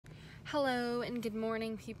Hello and good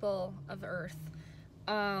morning, people of Earth.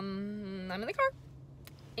 I'm in the car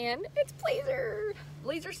and it's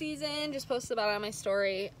blazer season. Just posted about it on my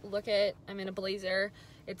story. I'm in a blazer.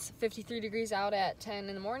 It's 53 degrees out at 10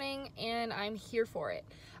 in the morning and I'm here for it.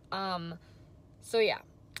 So yeah,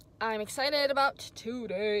 I'm excited about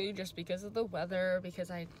today just because of the weather,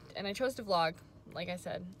 I chose to vlog, like I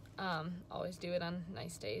said. Always do it on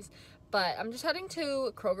nice days. But I'm just heading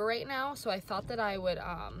to Kroger right now, so I thought that I would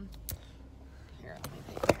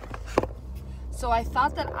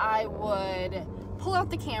pull out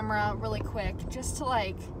the camera really quick just to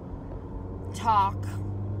like talk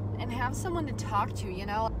and have someone to talk to, you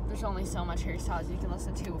know? There's only so much Harry Styles you can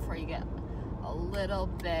listen to before you get a little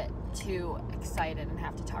bit too excited and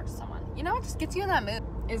have to talk to someone. You know, it just gets you in that mood.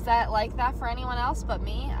 Is that like that for anyone else but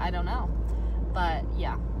me? I don't know. But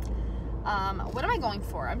yeah. What am I going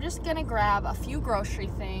for? I'm just gonna grab a few grocery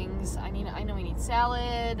things. I know we need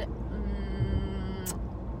salad.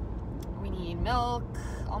 We need milk,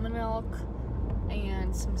 almond milk,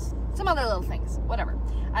 and some other little things. Whatever.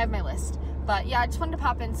 I have my list. But yeah, I just wanted to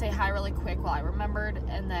pop in and say hi really quick while I remembered,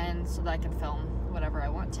 and then so that I can film whatever I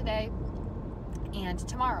want today and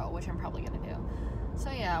tomorrow, which I'm probably gonna do.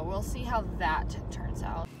 So yeah, we'll see how that turns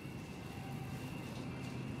out.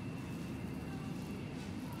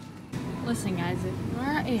 Listen guys, if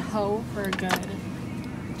you're a hoe for a good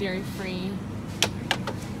dairy-free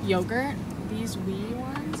yogurt, these wee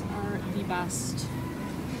ones are the best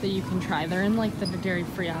that you can try. They're in like the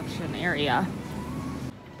dairy-free option area.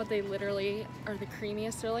 But they literally are the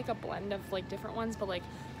creamiest. They're like a blend of like different ones, but like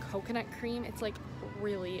coconut cream, it's like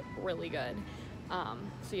really, really good.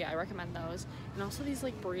 So yeah, I recommend those. And also these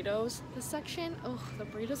like burritos, this section, oh, the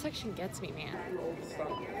burrito section gets me, man.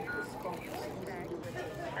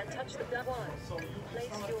 And touch the one. Place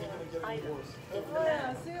your item.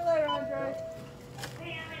 Yeah, see you later, Andre.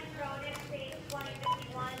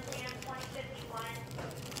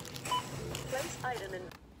 Place item in.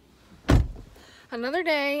 Another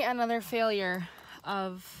day, another failure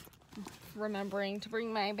of remembering to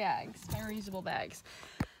bring my bags, my reusable bags.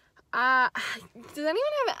 Does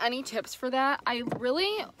anyone have any tips for that? I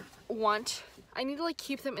need to like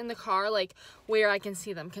keep them in the car, like where I can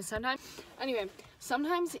see them, because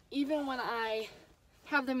sometimes even when I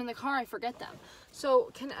have them in the car, I forget them.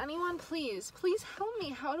 So can anyone please help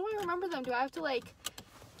me? How do I remember them? Do I have to like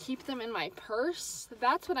keep them in my purse?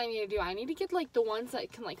 That's what I need to do. I need to get like the ones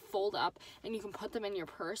that can like fold up and you can put them in your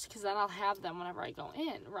purse, because then I'll have them whenever I go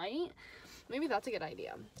in, right? Maybe that's a good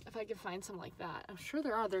idea. If I could find some like that. I'm sure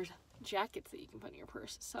there's jackets that you can put in your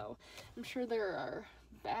purse, so I'm sure there are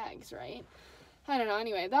bags, right? I don't know.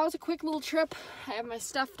 Anyway, that was a quick little trip. I have my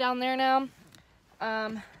stuff down there now.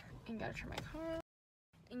 I gotta turn my car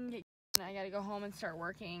on. I gotta go home and start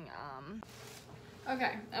working.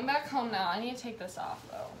 Okay, I'm back home now. I need to take this off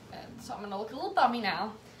though, and so I'm gonna look a little bummy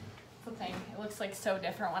now. That's the thing. It looks like so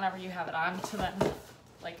different whenever you have it on to then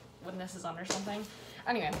like when this is under something.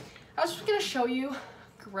 Anyway, I was just gonna show you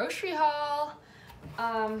grocery haul.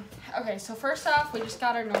 Okay, so first off, we just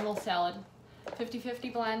got our normal salad,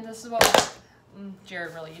 50-50 blend. This is what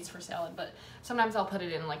Jared really eats for salad, but sometimes I'll put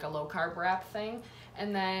it in like a low carb wrap thing.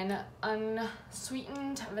 And then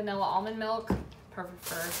unsweetened vanilla almond milk, perfect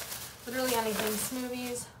for literally anything,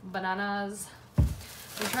 smoothies, bananas.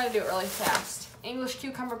 I'm trying to do it really fast. English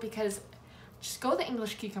cucumber, because just go the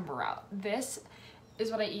English cucumber route. This is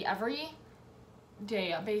what I eat every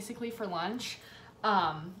day, basically for lunch.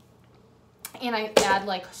 And I add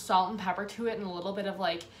like salt and pepper to it and a little bit of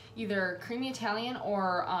like either creamy Italian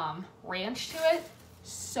or ranch to it.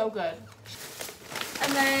 So good.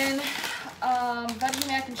 And then veggie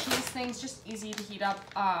mac and cheese things, just easy to heat up.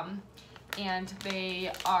 And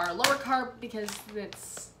they are lower carb because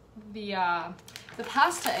it's the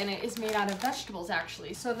pasta in it is made out of vegetables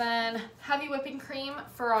actually. So then heavy whipping cream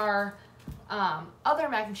for our other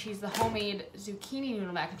mac and cheese, the homemade zucchini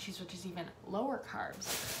noodle mac and cheese, which is even lower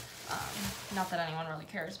carbs. Not that anyone really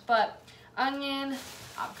cares, but onion,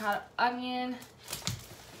 avocado onion.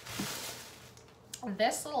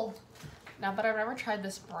 This little, now, but I've never tried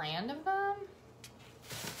this brand of them.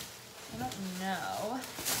 I don't know.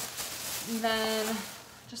 And then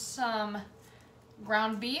just some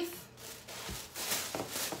ground beef.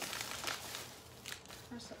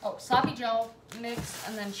 Oh, sloppy Joe mix,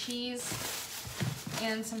 and then cheese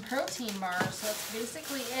and some protein bars. So that's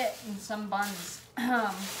basically it, and some buns.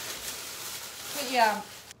 But yeah,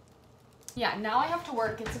 now I have to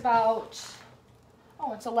work. It's about,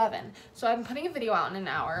 it's 11. So I'm putting a video out in an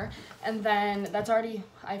hour, and then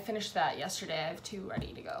I finished that yesterday. I have 2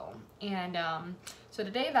 ready to go. And so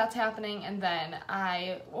today that's happening, and then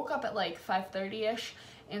I woke up at like 5:30ish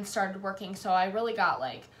and started working. So I really got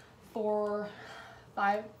like 4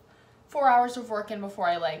 hours of work in before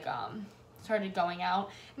I like started going out.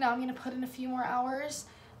 Now I'm gonna put in a few more hours,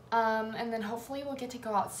 and then hopefully we'll get to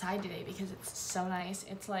go outside today because it's so nice.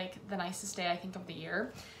 It's like the nicest day I think of the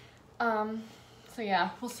year. So yeah,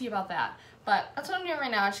 we'll see about that. But that's what I'm doing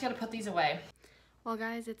right now. I just gotta put these away. Well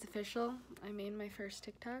guys, it's official. I made my first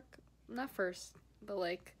TikTok. Not first, but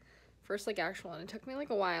like first like actual one. It took me like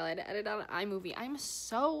a while. I had to edit out an iMovie. I'm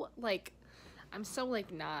so like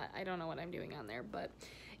not, I don't know what I'm doing on there, but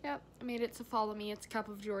yeah, I made it, so follow me. It's Cup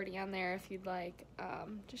of Jordy on there if you'd like.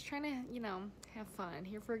 Just trying to, you know, have fun.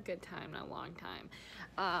 Here for a good time, not a long time.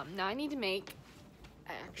 Now I need to make,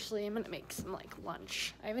 actually I'm gonna make some like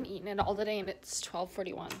lunch. I haven't eaten it all today and it's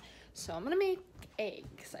 12:41. So I'm gonna make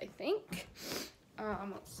eggs, I think.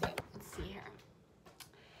 Let's see here.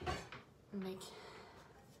 I'm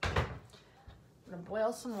gonna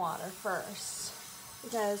boil some water first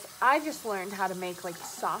because I just learned how to make like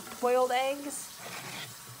soft boiled eggs,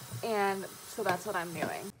 and so that's what I'm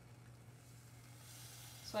doing.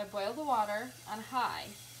 So I boil the water on high,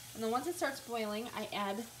 and then once it starts boiling, I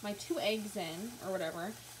add my 2 eggs in or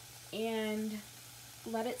whatever, and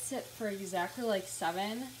let it sit for exactly like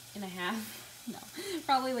 7.5. No,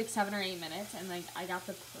 probably like 7 or 8 minutes, and like I got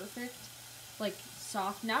the perfect like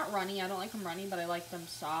soft, not runny. I don't like them runny, but I like them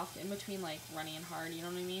soft in between like runny and hard. You know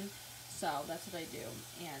what I mean? So that's what I do,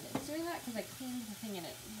 and it's doing that because I clean the thing and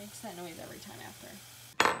it makes that noise every time after.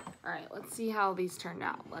 All right, let's see how these turned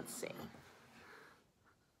out. Let's see.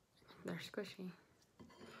 They're squishy.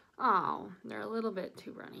 Oh, they're a little bit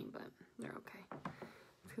too runny, but they're okay.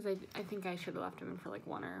 It's because I think I should have left them in for like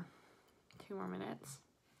 1 or 2 more minutes.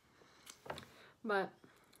 But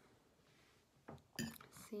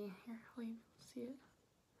see here, will you see it?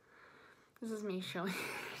 This is me showing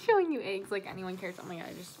you eggs like anyone cares. Oh my god,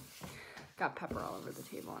 I just got pepper all over the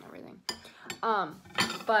table and everything.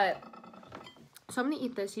 But so I'm gonna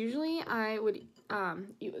eat this. Usually I would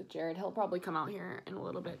eat with Jared. He'll probably come out here in a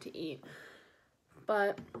little bit to eat.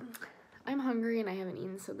 But I'm hungry and I haven't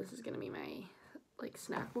eaten, so this is gonna be my like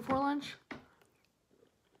snack before lunch.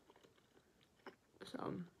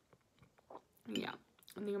 So yeah,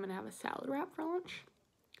 I think I'm gonna have a salad wrap for lunch.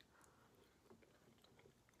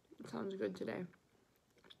 It sounds good today.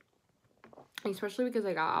 Especially because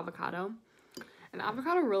I got avocado. And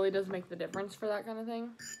avocado really does make the difference for that kind of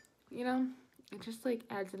thing. You know? It just like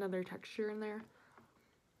adds another texture in there.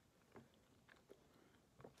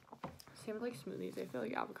 Same with like smoothies. I feel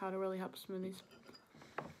like avocado really helps smoothies.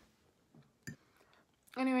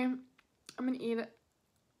 Anyway, I'm gonna eat it.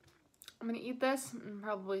 I'm gonna eat this and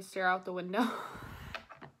probably stare out the window.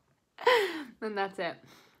 And that's it.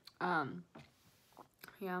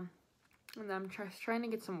 Yeah. And then I'm just trying to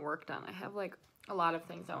get some work done. I have like a lot of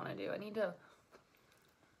things I want to do. I need to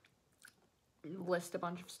list a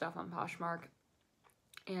bunch of stuff on Poshmark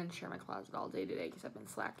and share my closet all day today because I've been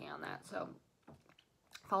slacking on that. So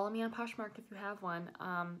follow me on Poshmark if you have one,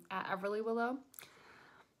 at Everly Willow.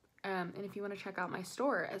 And if you want to check out my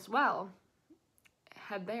store as well,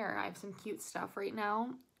 head there. I have some cute stuff right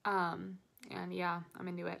now. And yeah, I'm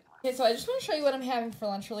into it. Okay, so I just want to show you what I'm having for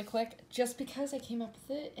lunch really quick, just because I came up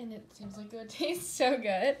with it and it seems like it would taste so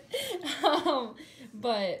good.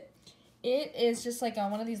 But it is just like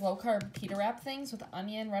on one of these low-carb pita wrap things with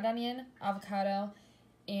onion, red onion, avocado,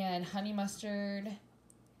 and honey mustard.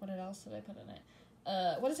 What else did I put in it?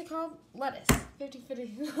 What is it called? Lettuce.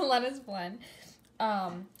 50-50 lettuce blend.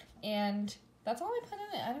 And that's all I put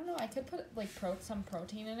in it. I don't know. I could put like some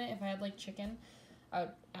protein in it if I had like chicken. I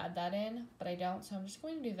would add that in, but I don't, so I'm just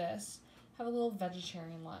going to do this. Have a little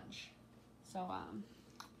vegetarian lunch. So,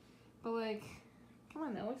 but like, come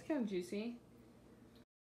on, that looks kind of juicy.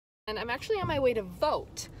 And I'm actually on my way to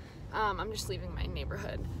vote. I'm just leaving my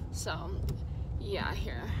neighborhood, so, yeah,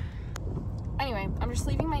 here. Anyway, I'm just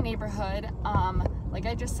leaving my neighborhood, like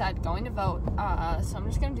I just said, going to vote, so I'm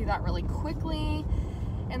just gonna do that really quickly,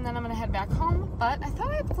 and then I'm gonna head back home, but I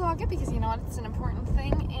thought I'd vlog it because, you know what, it's an important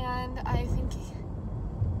thing, and I think...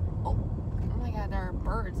 Oh my god, there are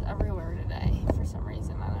birds everywhere today for some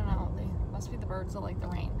reason. I don't know. They must be the birds that like the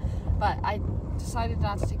rain. But I decided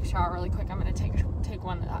not to take a shower really quick. I'm going to take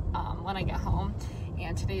one when I get home.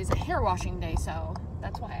 And today is a hair washing day, so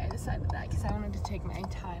that's why I decided that. Because I wanted to take my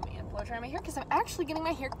time and blow dry my hair because I'm actually getting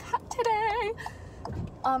my hair cut today.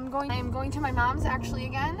 I'm going to my mom's actually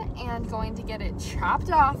again and going to get it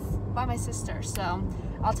chopped off by my sister. So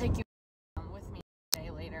I'll take you with me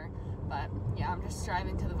today later. But yeah, I'm just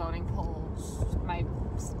driving to the voting polls, my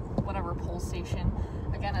whatever poll station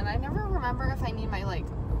again, and I never remember if I need my like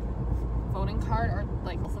voting card or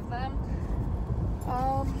like both of them.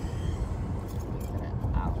 Let me get it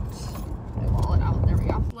out.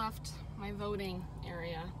 left my voting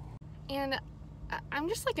area. And I'm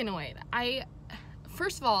just like annoyed.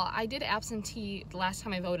 First of all, I did absentee the last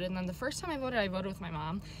time I voted, and then the first time I voted with my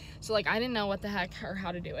mom. So like I didn't know what the heck or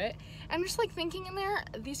how to do it. I'm just like thinking in there,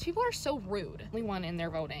 these people are so rude. Only one in there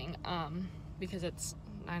voting, because it's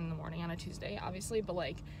 9 in the morning on a Tuesday, obviously, but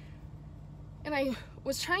like, and I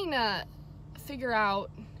was trying to figure out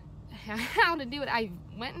how to do it. I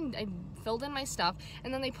went and I filled in my stuff,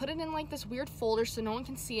 and then they put it in like this weird folder so no one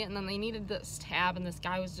can see it, and then they needed this tab, and this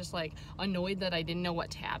guy was just like annoyed that I didn't know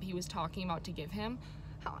what tab he was talking about to give him.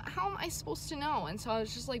 How am I supposed to know? And so I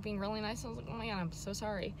was just like being really nice. I was like, oh my god, I'm so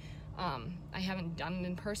sorry. I haven't done it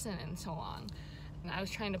in person in so long. And I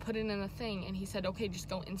was trying to put it in the thing, and he said, okay, just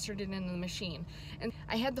go insert it in the machine. And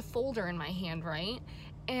I had the folder in my hand, right?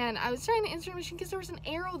 And I was trying to insert the machine because there was an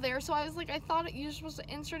arrow there, so I was like, I thought you were supposed to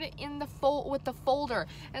insert it in the with the folder.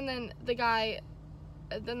 And then the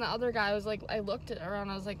other guy was like, I looked at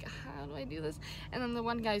around, I was like, how do I do this? And then the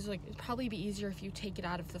one guy was like, it'd probably be easier if you take it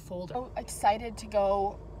out of the folder. So excited to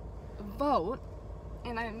go vote,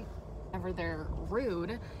 and I'm never there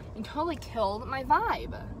rude, and totally killed my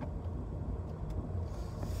vibe.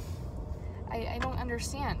 I don't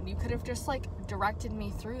understand. You could have just like directed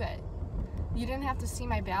me through it. You didn't have to see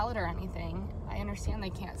my ballot or anything. I understand they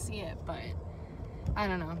can't see it, but I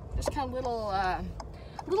don't know. Just kind of little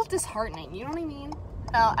disheartening, you know what I mean?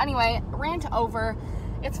 Well, anyway, rant over.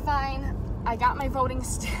 It's fine. I got my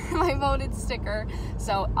my voted sticker,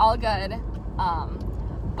 so all good.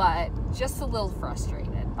 But just a little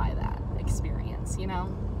frustrated by that experience, you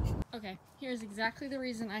know? Okay, here's exactly the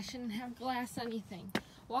reason I shouldn't have glass anything.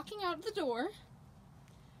 Walking out the door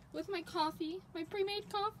with my coffee, my pre-made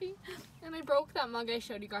coffee, and I broke that mug I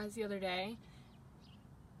showed you guys the other day.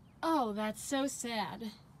 Oh, that's so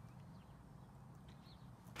sad.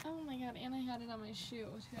 Oh my god, and I had it on my shoe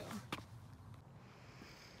too.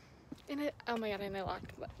 And oh my god, and I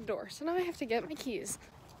locked the door. So now I have to get my keys.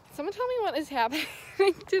 Someone tell me what is happening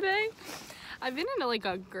today. I've been in like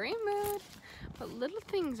a great mood, but little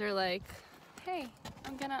things are like, hey,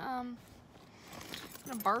 I'm gonna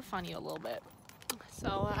barf on you a little bit.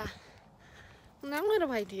 So, now what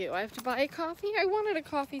do I do? I have to buy a coffee? I wanted a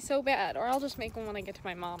coffee so bad, or I'll just make one when I get to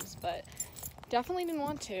my mom's, but definitely didn't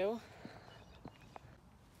want to.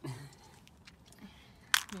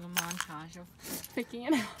 Doing a montage of picking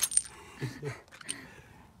it up.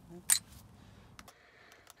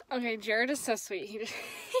 Okay, Jared is so sweet. He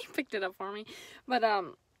picked it up for me, but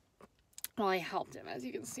well, I helped him, as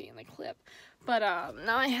you can see in the clip. But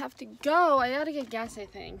now I have to go. I gotta get gas, I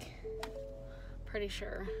think. Pretty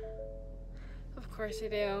sure. Of course I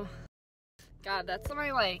do. God, that's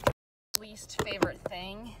my like least favorite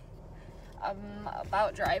thing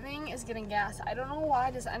about driving is getting gas. I don't know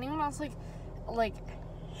why. Does anyone else like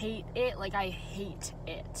hate it? Like I hate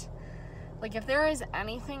it. Like if there is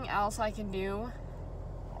anything else I can do,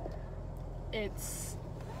 it's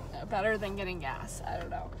better than getting gas. I don't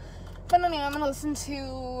know. But anyway, I'm gonna listen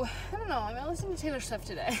to Taylor Swift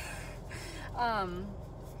today.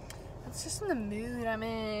 It's just in the mood I'm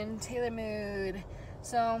in, Taylor mood.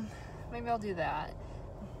 So maybe I'll do that.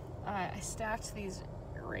 I stacked these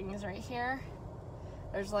rings right here.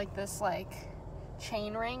 There's like this like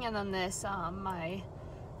chain ring, and then this my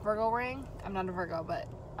Virgo ring. I'm not a Virgo, but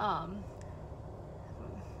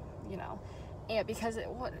you know, and because it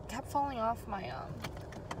kept falling off my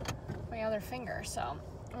my other finger. So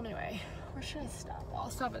anyway, where should I stop? I'll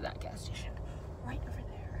stop at that gas station right over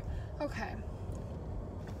there. Okay.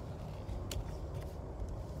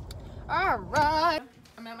 Alright.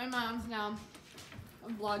 I'm at my mom's now.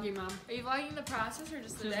 I'm vlogging, Mom. Are you vlogging the process or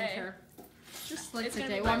just the day? Sure. Just like the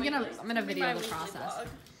day. Well, I'm gonna video the process.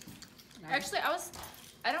 No. Actually,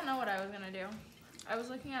 I don't know what I was gonna do. I was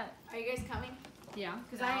looking at. Are you guys coming? Yeah.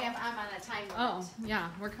 Because I'm on a time limit. Oh, yeah,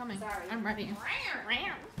 we're coming. Sorry. I'm ready. No,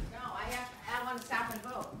 I want to stop and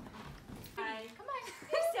vote. Hi. Come on.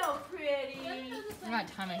 You're so pretty. I'm not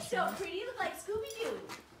timing. You're so pretty. You look like Scooby-Doo.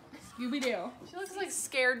 Scooby-Doo. She looks like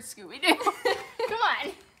scared Scooby-Doo. Come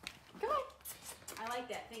on. Come on. I like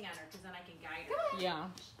that thing on her because then I can guide her. Yeah.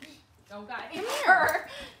 Don't guide her.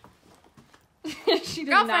 She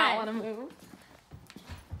does not Girlfriend. want to move.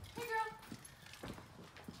 Hey, girl.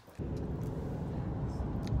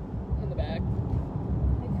 In the back.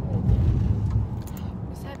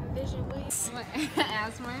 What's that vision waste?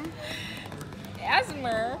 Asthma.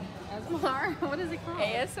 Asthma. Asthma? What is it called?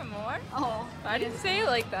 ASMR? Oh. I didn't say it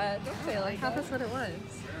like that. Don't say it I like thought that. that's what it was.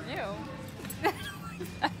 Ew.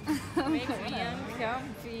 Makes me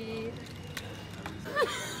uncomfy.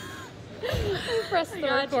 I pressed the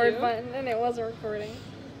got record you. button and it wasn't recording.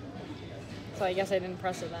 So I guess I didn't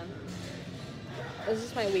press it then. This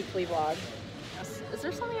is my weekly vlog. Is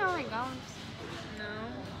there something on my gums? No.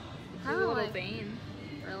 I A don't little like. vein.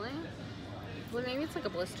 Really? Well, maybe it's like a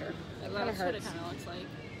blister. It kind of That's what it hurts. kind of looks like.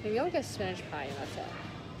 Maybe like a spinach pie and that's it.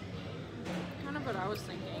 Kind of what I was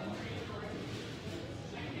thinking.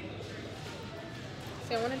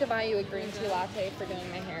 See, I wanted to buy you a green tea latte for doing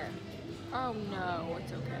my hair. Oh no,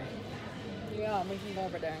 it's okay. Yeah, we can go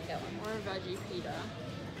over there and get one. Or veggie pita.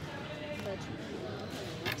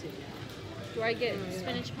 Do I get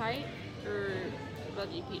spinach pie or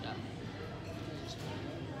veggie pita?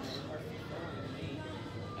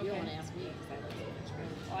 You don't want to ask me because I like spinach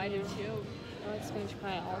pie. Oh, I do too. I like spinach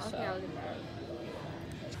pie also. Okay, I'll get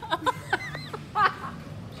that.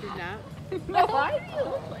 She's not? No, why do you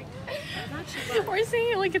look like that? We're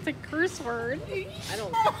saying it like it's a curse word. I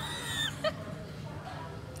don't.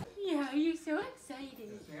 Yeah, you're so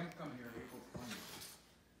excited. Sam come here April 20th.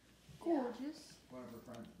 Gorgeous. One of her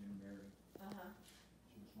friends getting married.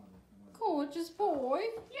 She was one of Gorgeous boy.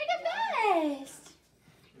 You're the best.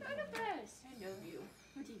 You're the best. I love you.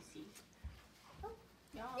 What do you see? Oh,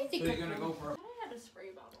 yeah. So you're gonna go for I had a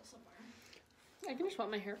spray bottle somewhere. I can just wet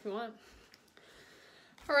my hair if you want.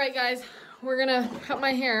 Alright guys, we're gonna cut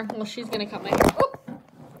my hair. Well, she's gonna cut my hair. Oh!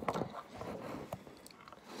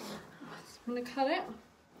 I'm gonna cut it.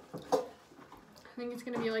 I think it's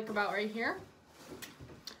gonna be like about right here.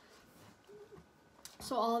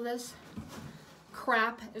 So all of this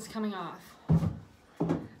crap is coming off.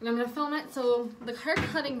 And I'm gonna film it, so the hair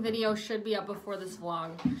cutting video should be up before this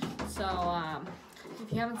vlog. So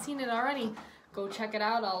if you haven't seen it already, go check it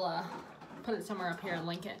out. I'll put it somewhere up here and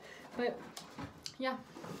link it. But yeah,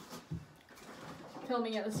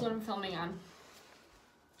 filming it. This is what I'm filming on.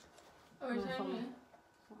 Oh, I'm is gonna that film me? it.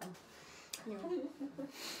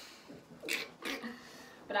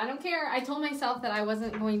 But I don't care. I told myself that I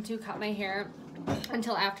wasn't going to cut my hair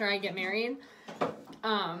until after I get married.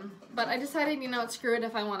 But I decided, you know, screw it.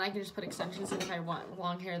 If I want, I can just put extensions in if I want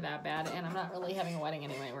long hair that bad. And I'm not really having a wedding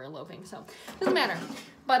anyway. We're eloping, so doesn't matter.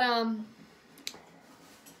 But and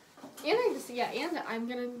I just, yeah, and I'm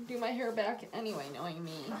gonna do my hair back anyway, knowing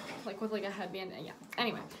me, like with like a headband. Yeah.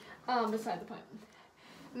 Anyway, beside the point.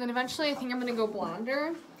 And then eventually, I think I'm gonna go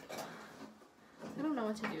blonder. I don't know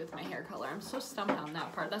what to do with my hair color. I'm so stumped on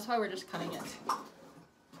that part. That's why we're just cutting it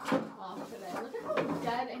off today. Look at how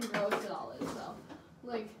dead and gross it all is, though.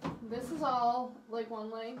 Like, this is all, like, one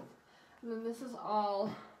length. And then this is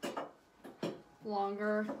all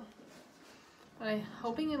longer. But I'm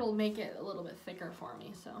hoping it'll make it a little bit thicker for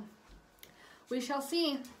me, so. We shall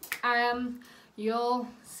see. You'll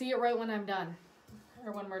see it right when I'm done.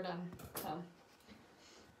 Or when we're done, so.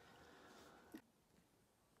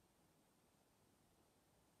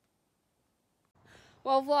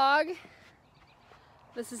 Well, vlog,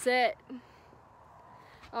 this is it.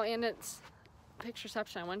 Oh, and it's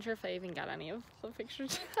pictureception. I wonder if I even got any of the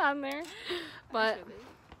pictures on there. But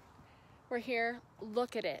we're here.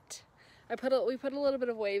 Look at it. We put a little bit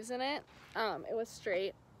of waves in it. It was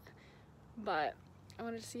straight, but I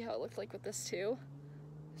wanted to see how it looked like with this too.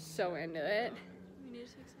 So into it. We need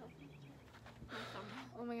to take selfies.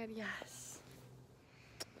 Oh my god, yes.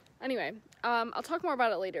 Anyway, I'll talk more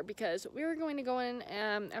about it later because we were going to go in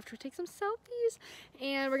after we take some selfies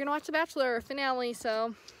and we're gonna watch The Bachelor finale,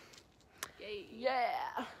 so Yay. yeah.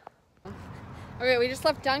 Okay, we just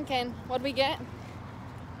left Dunkin'. What'd we get?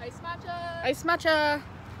 Ice matcha. Ice matcha.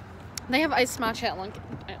 They have iced matcha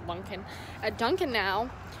at Dunkin'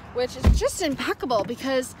 now, which is just impeccable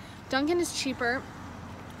because Dunkin' is cheaper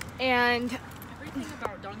and Everything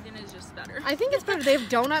about Dunkin' is just better. I think it's better. They have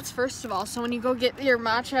donuts, first of all, so when you go get your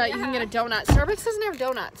matcha, you can get a donut. Starbucks doesn't have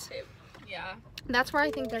donuts. Yeah. That's where I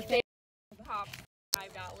think they're famous. Pop $5.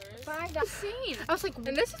 $5. Insane. I was like, And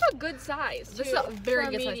this is a good size. this is too, a very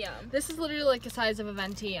for good medium. size. This is literally like the size of a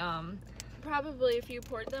venti. Probably if you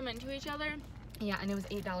poured them into each other. Yeah, and it was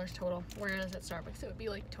 $8 total. Whereas at Starbucks, it would be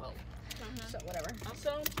like 12. So whatever.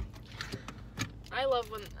 Also, I love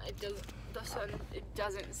when the sun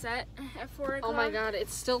doesn't set at 4 o'clock. Oh my god,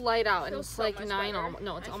 it's still light out, and Feels it's so like much 9 better. almost.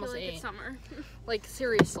 No, it's I almost feel like 8. It's summer. Like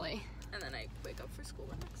seriously. And then I wake up for school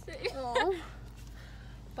the next day. Oh.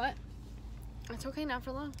 But it's okay, not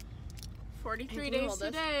for long. 43 Can you days hold this?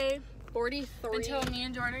 today 43 until me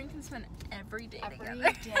and Jordan can spend every day every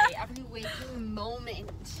together. day, every waking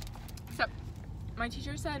moment. Except my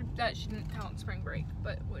teacher said that she didn't count spring break,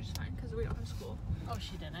 but which is fine because we don't have school. Oh,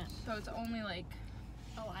 she didn't. So it's only like,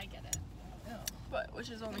 Oh, I get it. Oh. but which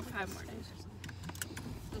is only 5 more days.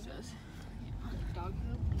 This is dog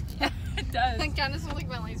poop. Yeah, it does. That kind of smells like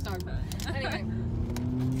Melly's dog poop. Anyway.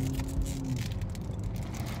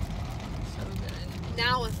 So good.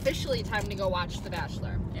 Now officially time to go watch The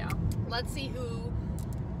Bachelor. Yeah. let's see who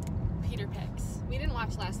Peter picks. We didn't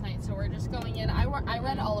watch last night, so we're just going in. I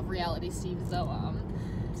read all of Reality Steve, so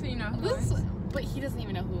So you know who this, wins? but he doesn't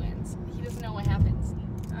even know who wins. He doesn't know what happens.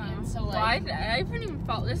 And so Well, like, I haven't even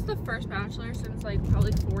followed. This is the first Bachelor since like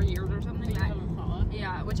probably 4 years or something.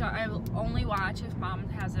 Yeah, which I only watch if Mom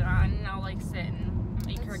has it on, and I'll like sit and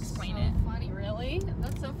make her explain so it. Funny, really?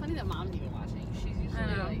 That's so funny that Mom's even watching. She's usually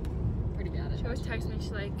I know. like pretty bad at it. She always texts me.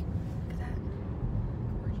 She's like, "Look at that!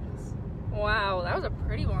 Gorgeous. Wow, that was a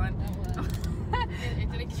pretty one." That was.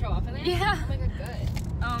 Did it show up in there? Yeah. Oh my god, good.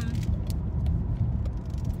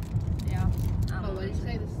 Yeah. Oh, what did you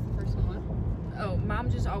say? This is the first one. Oh, Mom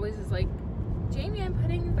just always is like, "Jamie, I'm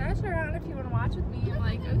putting Bachelor on if you want to watch with me." I'm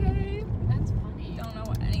like, okay. That's funny. Don't know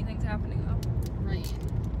what anything's happening though. Right.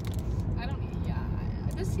 I don't. Yeah.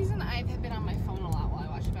 This season I've been on my phone a lot while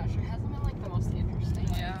I watch Bachelor. It hasn't been like the most interesting,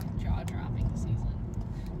 jaw dropping season.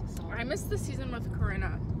 So. I missed the season with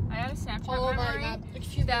Corinna. I had a Snapchat Oh my memory god.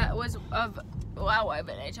 Excuse that was of. Wow, I have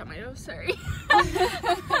an itch on my nose. Sorry. I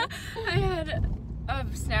had a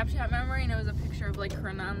Snapchat memory, and it was a picture of like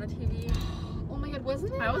Corinna on the TV. Oh my god,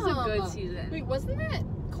 wasn't that? That was a good season. Wait, wasn't that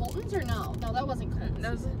Colton's or no? No, that wasn't Colton's.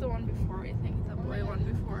 That was the one before, I think. The boy one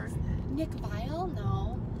before. Nick Vile?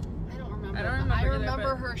 No. I don't remember. I don't remember I either,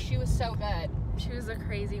 remember but- her. She was so good. She was a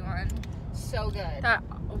crazy one. So good. That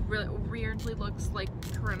really weirdly looks like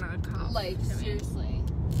Corinna Cobb. Like, to me. seriously.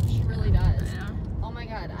 She really does. Yeah. Oh my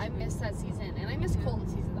god, I missed that season. And I missed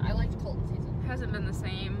Colton's season. I liked Colton's season. Hasn't been the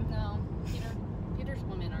same. No. Peter's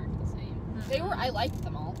women aren't the same. They were, I liked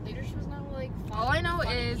them all. They just was not like fun. All I know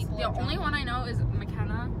funny is, people the or only drama. one I know is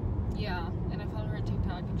McKenna. Yeah, and I follow her on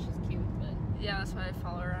TikTok and she's cute, but Yeah, that's why I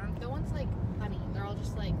follow her on. no one's like funny. They're all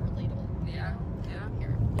just like relatable. Yeah, yeah.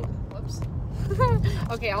 Here. Whoops.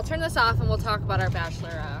 Okay, I'll turn this off and we'll talk about our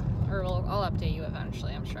Bachelor, I'll update you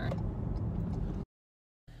eventually, I'm sure.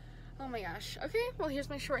 Oh my gosh. Okay, well here's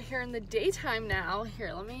my short hair in the daytime now.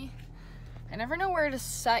 Here, I never know where to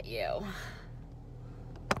set you.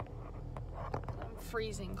 I'm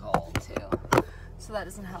freezing cold too, so that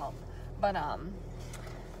doesn't help. But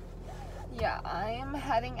yeah, I'm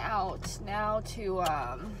heading out now to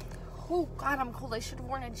oh god, I'm cold. I should have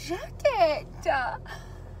worn a jacket.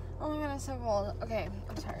 Oh my god, it's so cold. Okay,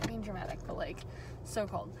 I'm sorry, I'm being dramatic, but like, so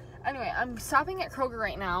cold. Anyway, I'm stopping at Kroger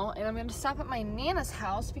right now, and I'm going to stop at my Nana's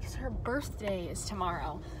house because her birthday is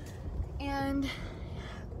tomorrow. And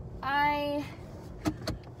I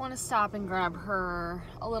want to stop and grab her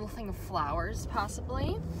a little thing of flowers,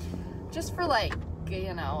 possibly. Just for like,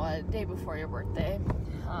 you know, a day before your birthday.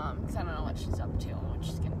 Because I don't know what she's up to and what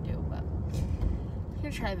she's going to do, but I'm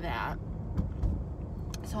going to try that.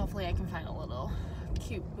 So hopefully I can find a little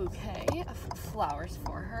cute bouquet of flowers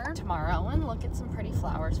for her tomorrow and look at some pretty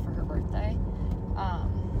flowers for her birthday.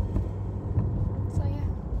 So yeah.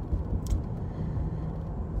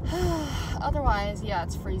 Otherwise, yeah,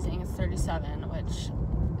 it's freezing. It's 37, which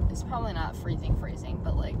is probably not freezing,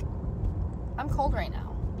 but like, I'm cold right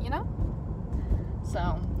now, you know? So,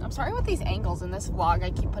 I'm sorry with these angles in this vlog. I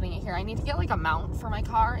keep putting it here. I need to get like a mount for my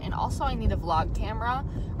car, and also I need a vlog camera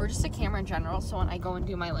or just a camera in general, so when I go and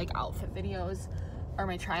do my like outfit videos or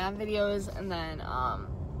my try-on videos, and then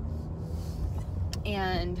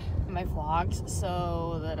and my vlogs,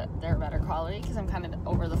 so that they're better quality, because I'm kind of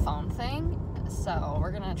over the phone thing. So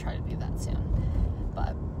we're gonna try to do that soon.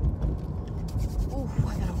 But ooh,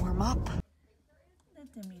 I gotta warm up. Let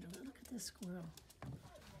them eat a little. Look at this squirrel.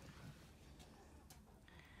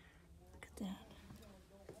 Look at that.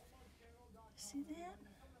 See that?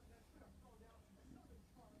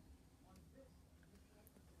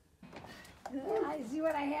 I see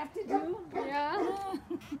what I have to do. Yeah.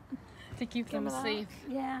 To keep them Come on. safe.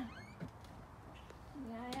 Yeah.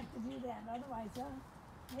 Yeah, I have to do that. Otherwise,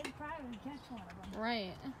 they'd probably catch one of them.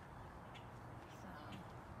 Right.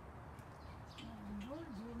 Birds were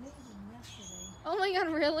amazing yesterday. Oh my god,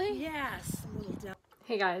 really? Yes, little devil.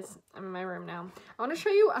 Hey guys, I'm in my room now. I want to show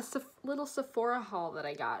you a little Sephora haul that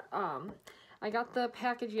I got. I got the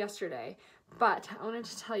package yesterday, but I wanted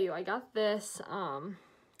to tell you I got this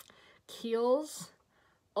Kiehl's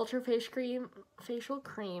Ultra Facial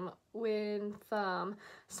Cream with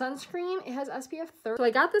sunscreen. It has SPF 30. So I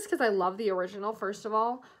got this because I love the original, first of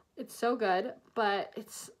all. It's so good, but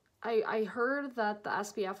I heard that the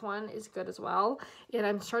SPF one is good as well, and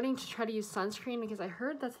I'm starting to try to use sunscreen because I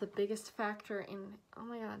heard that's the biggest factor in, oh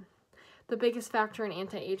my god, the biggest factor in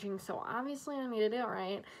anti-aging, so obviously I need to do it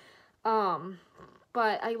right.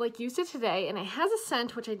 But I like used it today, and it has a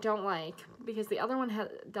scent which I don't like because the other one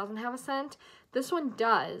doesn't have a scent. This one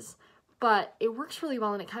does, but it works really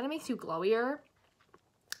well, and it kind of makes you glowier.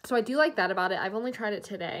 So I do like that about it. I've only tried it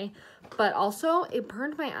today, but also it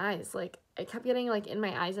burned my eyes. Like, it kept getting like in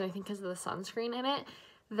my eyes, and I think because of the sunscreen in it,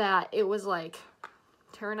 that it was like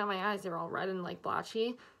tearing out my eyes. They were all red and like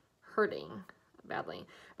blotchy, hurting badly.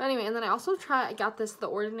 But anyway, and then I also got this, The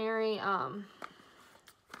Ordinary,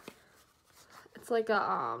 it's like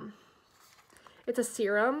a, it's a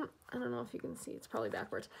serum. I don't know if you can see, it's probably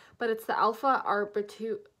backwards, but it's the Alpha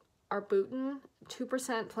Arbutin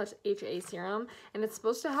 2% plus HA serum, and it's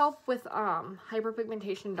supposed to help with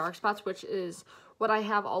hyperpigmentation, dark spots, which is what I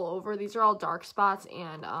have all over. These are all dark spots,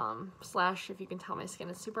 and slash, if you can tell, my skin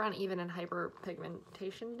is super uneven and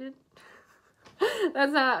hyperpigmentation, dude.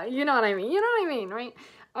 That's not, you know what I mean. You know what I mean, right?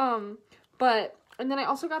 But, and then I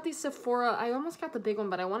also got these Sephora. I almost got the big one,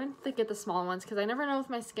 but I wanted to get the small ones because I never know with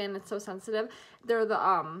my skin. It's so sensitive. They're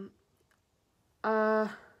the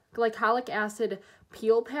glycolic acid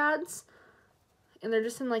peel pads, and they're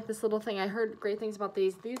just in like this little thing. I heard great things about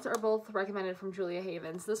these. These are both recommended from Julia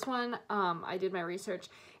Havens. This one, I did my research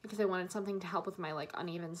because I wanted something to help with my like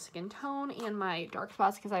uneven skin tone and my dark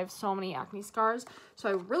spots because I have so many acne scars. So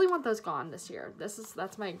I really want those gone this year.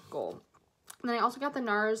 That's my goal. And then I also got the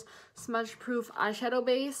NARS Smudge Proof Eyeshadow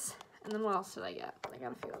Base. And then what else did I get? I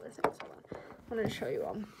got a few other things. Hold on. I wanted to show you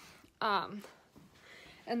them.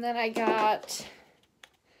 And then I got,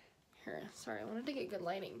 here, sorry, I wanted to get good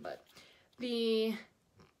lighting, but the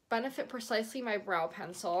Benefit Precisely My Brow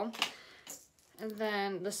Pencil. And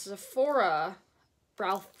then the Sephora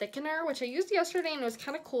Brow Thickener, which I used yesterday and it was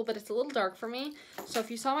kind of cool, but it's a little dark for me. So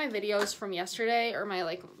if you saw my videos from yesterday, or my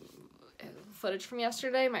like footage from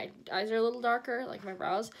yesterday, my eyes are a little darker, like my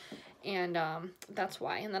brows, and that's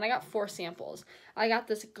why. And then I got 4 samples. I got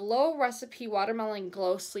this Glow Recipe Watermelon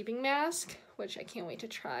Glow Sleeping Mask, which I can't wait to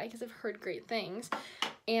try because I've heard great things.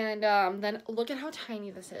 And then look at how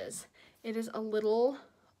tiny this is. It is a little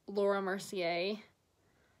Laura Mercier.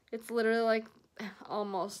 It's literally like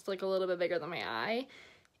almost like a little bit bigger than my eye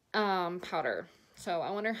powder. So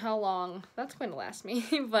I wonder how long that's going to last me,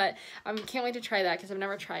 but I can't wait to try that because I've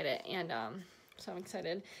never tried it, and so I'm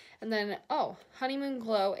excited. And then, oh, Honeymoon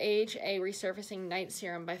Glow AHA Resurfacing Night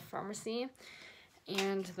Serum by Pharmacy,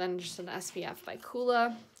 and then just an SPF by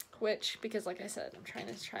Kula, which, because like I said, I'm trying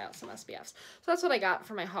to try out some SPFs. So that's what I got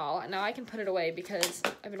for my haul, and now I can put it away because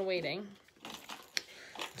I've been waiting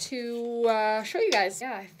to show you guys.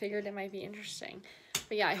 Yeah, I figured it might be interesting.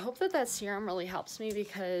 But yeah, I hope that serum really helps me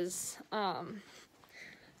because,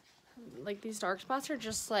 like, these dark spots are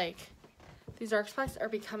just like, these dark spots are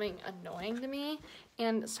becoming annoying to me.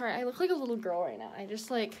 And sorry, I look like a little girl right now. I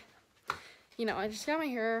just like, you know, I just got my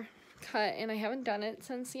hair cut and I haven't done it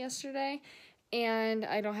since yesterday, and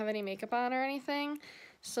I don't have any makeup on or anything.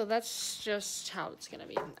 So that's just how it's gonna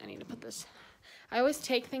be. I need to put this, I always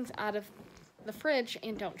take things out of the fridge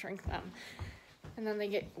and don't drink them. And then they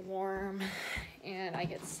get warm and I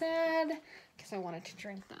get sad because I wanted to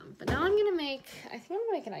drink them. But now I'm gonna make, I think I'm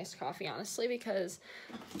gonna make an iced coffee, honestly, because,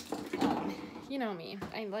 you know me,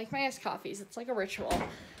 I like my iced coffees. It's like a ritual.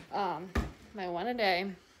 My one a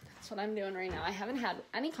day, that's what I'm doing right now. I haven't had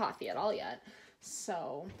any coffee at all yet.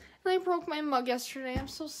 So, and I broke my mug yesterday. I'm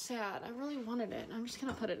so sad. I really wanted it. I'm just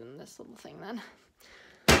gonna put it in this little thing then.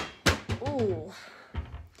 Ooh.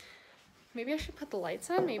 Maybe I should put the lights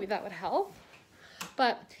on. Maybe that would help.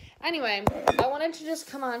 But anyway, I wanted to just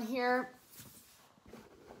come on here.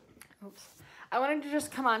 Oops. I wanted to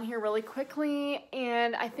just come on here really quickly,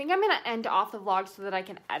 and I think I'm going to end off the vlog so that I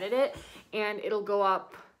can edit it, and it'll go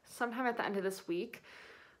up sometime at the end of this week.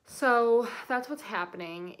 So that's what's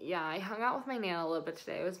happening. Yeah, I hung out with my Nana a little bit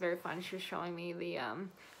today. It was very fun. She was showing me the,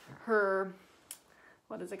 her,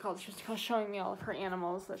 what is it called? She was showing me all of her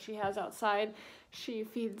animals that she has outside. She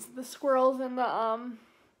feeds the squirrels and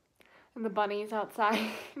the bunnies outside.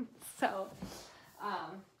 So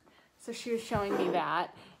she was showing me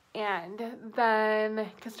that. And then,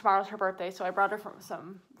 because tomorrow's her birthday, so I brought her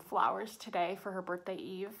some flowers today for her birthday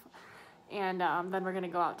eve. And then we're going to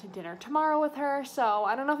go out to dinner tomorrow with her. So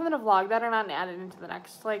I don't know if I'm going to vlog that or not and add it into the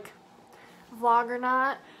next, like, vlog or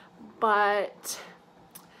not. But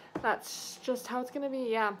that's just how it's going to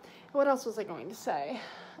be, yeah. What else was I going to say?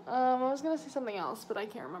 I was going to say something else, but I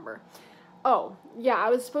can't remember. Oh, yeah, I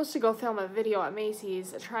was supposed to go film a video at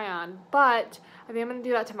Macy's, a try-on, but I think I'm going to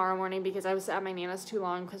do that tomorrow morning because I was at my Nana's too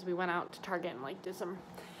long because we went out to Target and, like, did some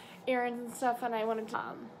errands and stuff, and I wanted to,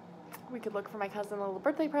 we could look for my cousin a little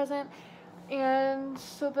birthday present, and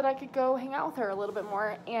so that I could go hang out with her a little bit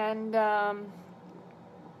more, and,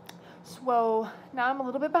 so now I'm a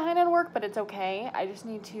little bit behind on work, but it's okay. I just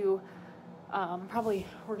need to, probably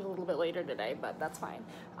work a little bit later today, but that's fine,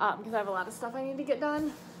 because I have a lot of stuff I need to get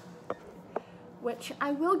done, which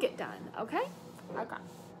I will get done, okay? Okay.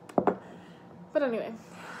 But anyway,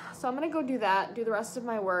 so I'm gonna go do that, do the rest of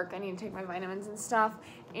my work. I need to take my vitamins and stuff,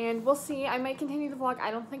 and we'll see. I might continue the vlog.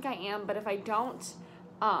 I don't think I am, but if I don't,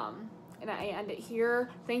 and I end it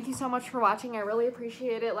here. Thank you so much for watching. I really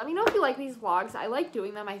appreciate it. Let me know if you like these vlogs. I like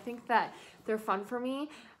doing them. I think that they're fun for me.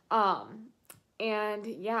 And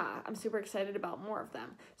yeah, I'm super excited about more of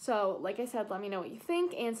them. So like I said, let me know what you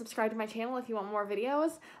think and subscribe to my channel if you want more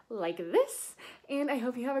videos like this. And I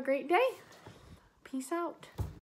hope you have a great day. Peace out.